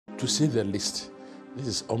To say the least, this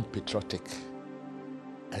is unpatriotic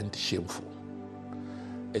and shameful.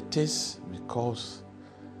 It is because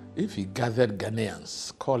if he gathered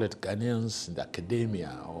Ghanaians, call it Ghanaians in the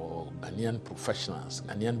academia or Ghanaian professionals,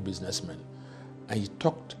 Ghanaian businessmen, and he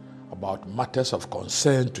talked about matters of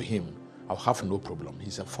concern to him, I'll have no problem.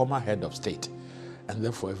 He's a former head of state and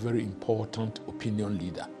therefore a very important opinion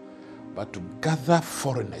leader. But to gather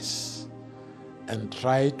foreigners and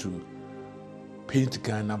try to paint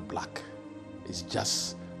Ghana black is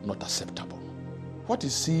just not acceptable. What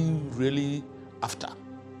is he really after?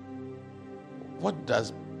 What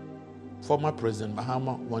does former President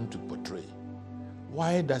Mahama want to portray?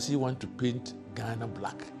 Why does he want to paint Ghana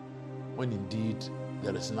black when indeed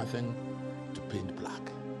there is nothing to paint black?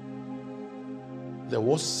 There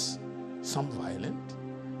was some violence.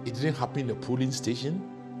 It didn't happen in a polling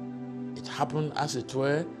station. It happened, as it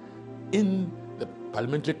were, in the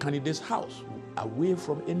parliamentary candidate's house, away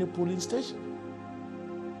from any polling station.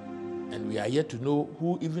 And we are yet to know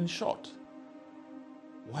who even shot.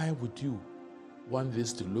 Why would you want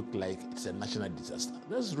this to look like it's a national disaster?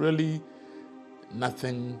 There's really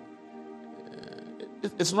nothing,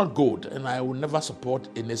 it's not good, and I will never support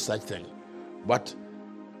any such thing. But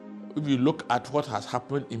if you look at what has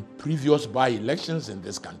happened in previous by-elections in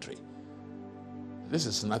this country, this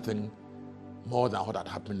is nothing more than what had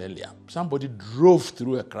happened earlier. Somebody drove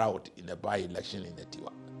through a crowd in a by-election in the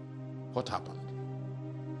Tiwa. What happened?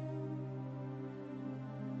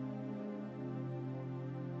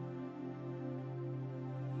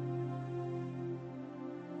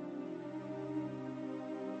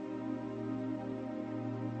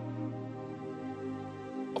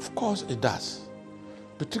 Of course it does,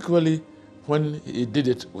 particularly when he did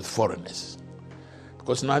it with foreigners.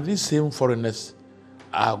 Because now these same foreigners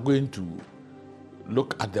are going to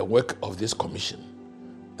look at the work of this commission.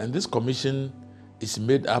 And this commission is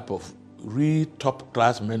made up of really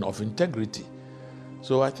top-class men of integrity.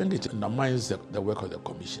 So I think it undermines the work of the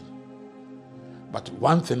commission. But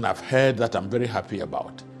one thing I've heard that I'm very happy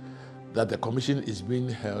about, that the commission is being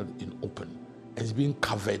held in open and is being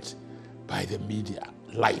covered by the media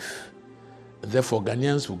live. Therefore,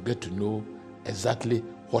 Ghanaians will get to know exactly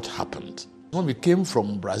what happened. When we came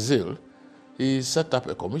from Brazil, he set up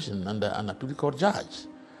a commission under an appeal court judge.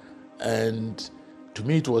 And to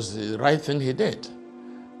me, it was the right thing he did.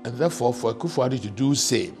 And therefore, for Akufo-Addo to do the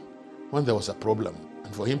same when there was a problem,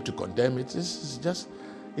 and for him to condemn it is just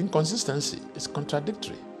inconsistency. It's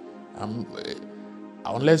contradictory.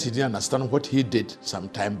 Unless he didn't understand what he did some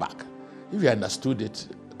time back. If he understood it,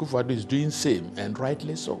 Akufo-Addo is doing the same, and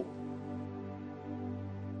rightly so.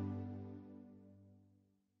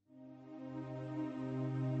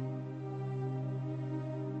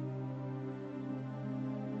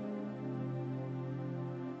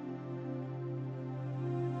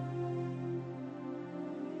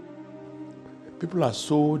 People are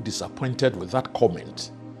so disappointed with that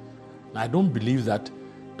comment. And I don't believe that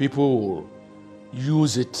people will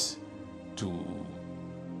use it to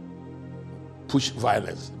push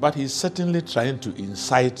violence. But he's certainly trying to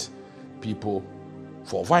incite people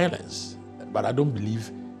for violence. But I don't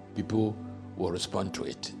believe people will respond to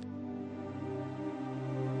it.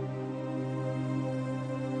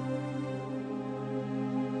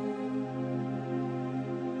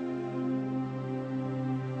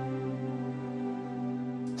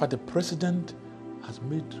 But the president has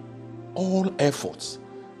made all efforts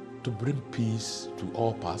to bring peace to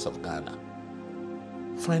all parts of Ghana.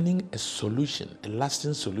 Finding a solution, a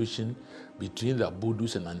lasting solution between the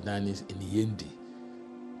Abodus and Andanis in Yendi,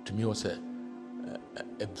 to me was a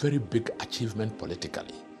very big achievement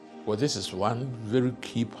politically. Well, this is one very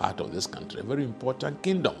key part of this country, a very important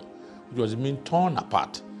kingdom, which was being torn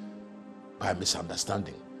apart by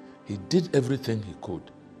misunderstanding. He did everything he could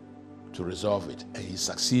to resolve it, and he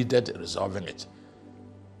succeeded in resolving it.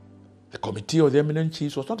 The committee of the eminent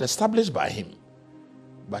chiefs was not established by him,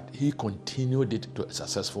 but he continued it to a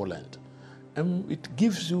successful end. And it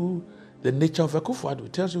gives you the nature of Akufo-Addo.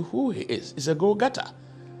 It tells you who he is. He's a go-getter.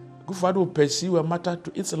 Akufo-Addo will pursue a matter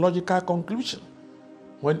to its logical conclusion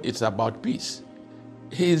when it's about peace.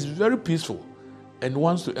 He is very peaceful and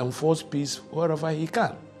wants to enforce peace wherever he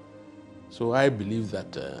can. So I believe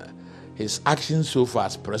that his actions so far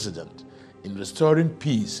as president in restoring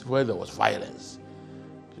peace where there was violence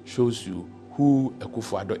shows you who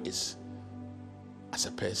Akufo-Addo is as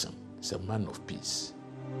a person. He's a man of peace.